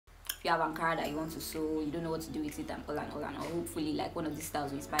If you have Ankara that you want to sew, you don't know what to do with it, and all, or hopefully like one of these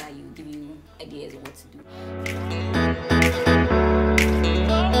styles will inspire you, give you ideas of what to do.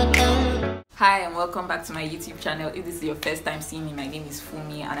 Hi and welcome back to my YouTube channel. If this is your first time seeing me, my name is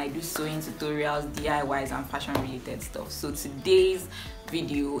Funmi and I do sewing tutorials, DIYs and fashion related stuff. So today's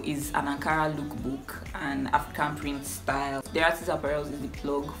video is an Ankara lookbook and African print style. The Artist Apparel is the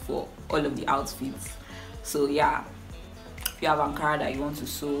plug for all of the outfits. So yeah, if you have Ankara that you want to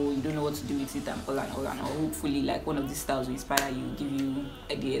sew, you don't know what to do with it, and all, or hopefully like one of these styles will inspire you, give you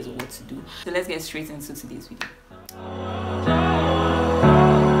ideas of what to do. So let's get straight into today's video.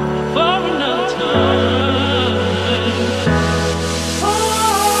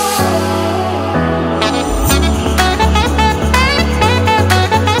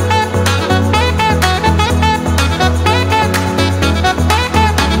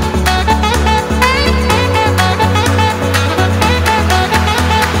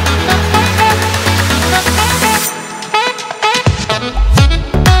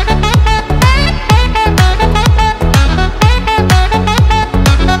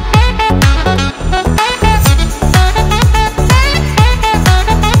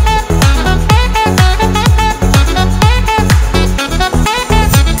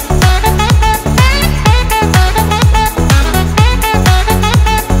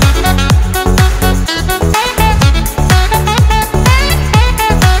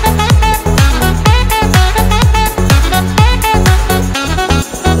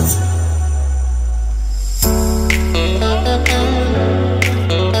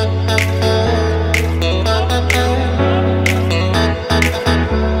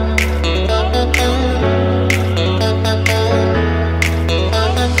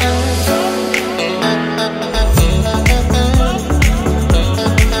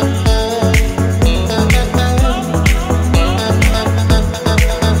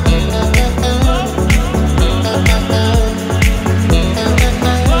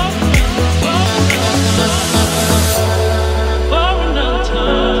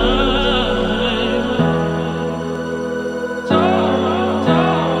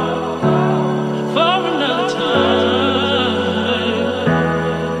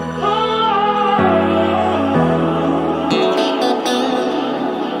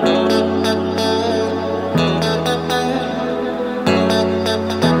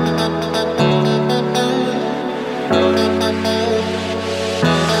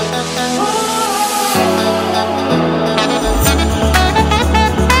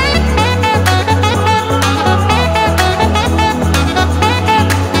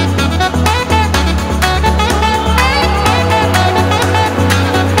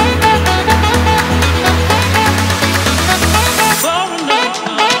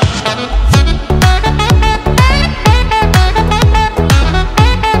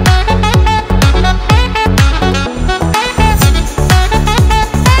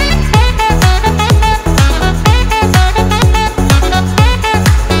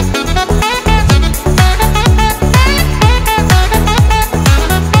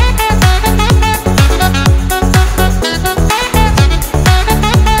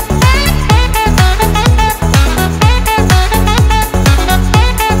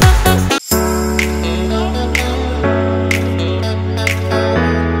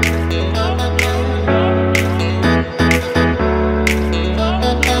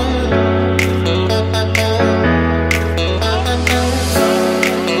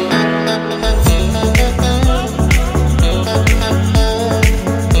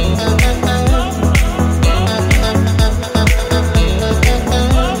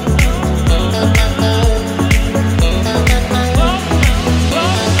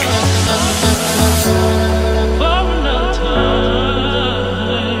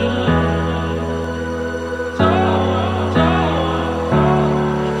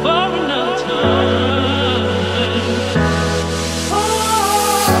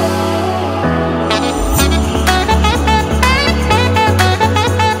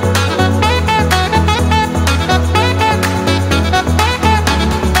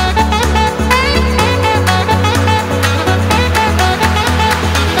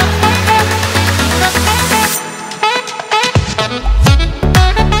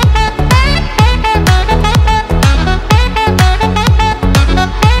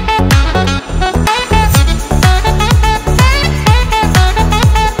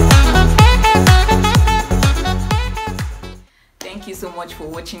 Much for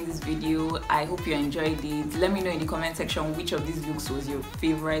watching this video. I hope you enjoyed it. Let me know in the comment section which of these looks was your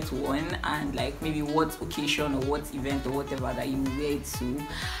favorite one, and like maybe what occasion or what event or whatever that you wear it to.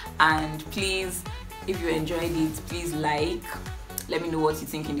 And please, if you enjoyed it, please like, Let me know what you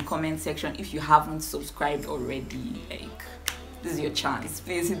think in the comment section. If you haven't subscribed already, like, this is your chance.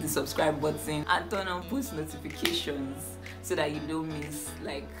 Please hit the subscribe button and turn on post notifications so that you don't miss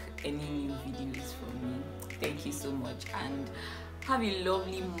like any new videos from me. Thank you so much, and have a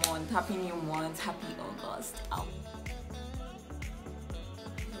lovely month. Happy new month. Happy August. Ow.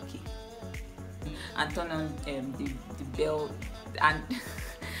 Okay. And turn on the bell and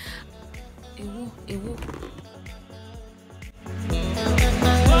ewo.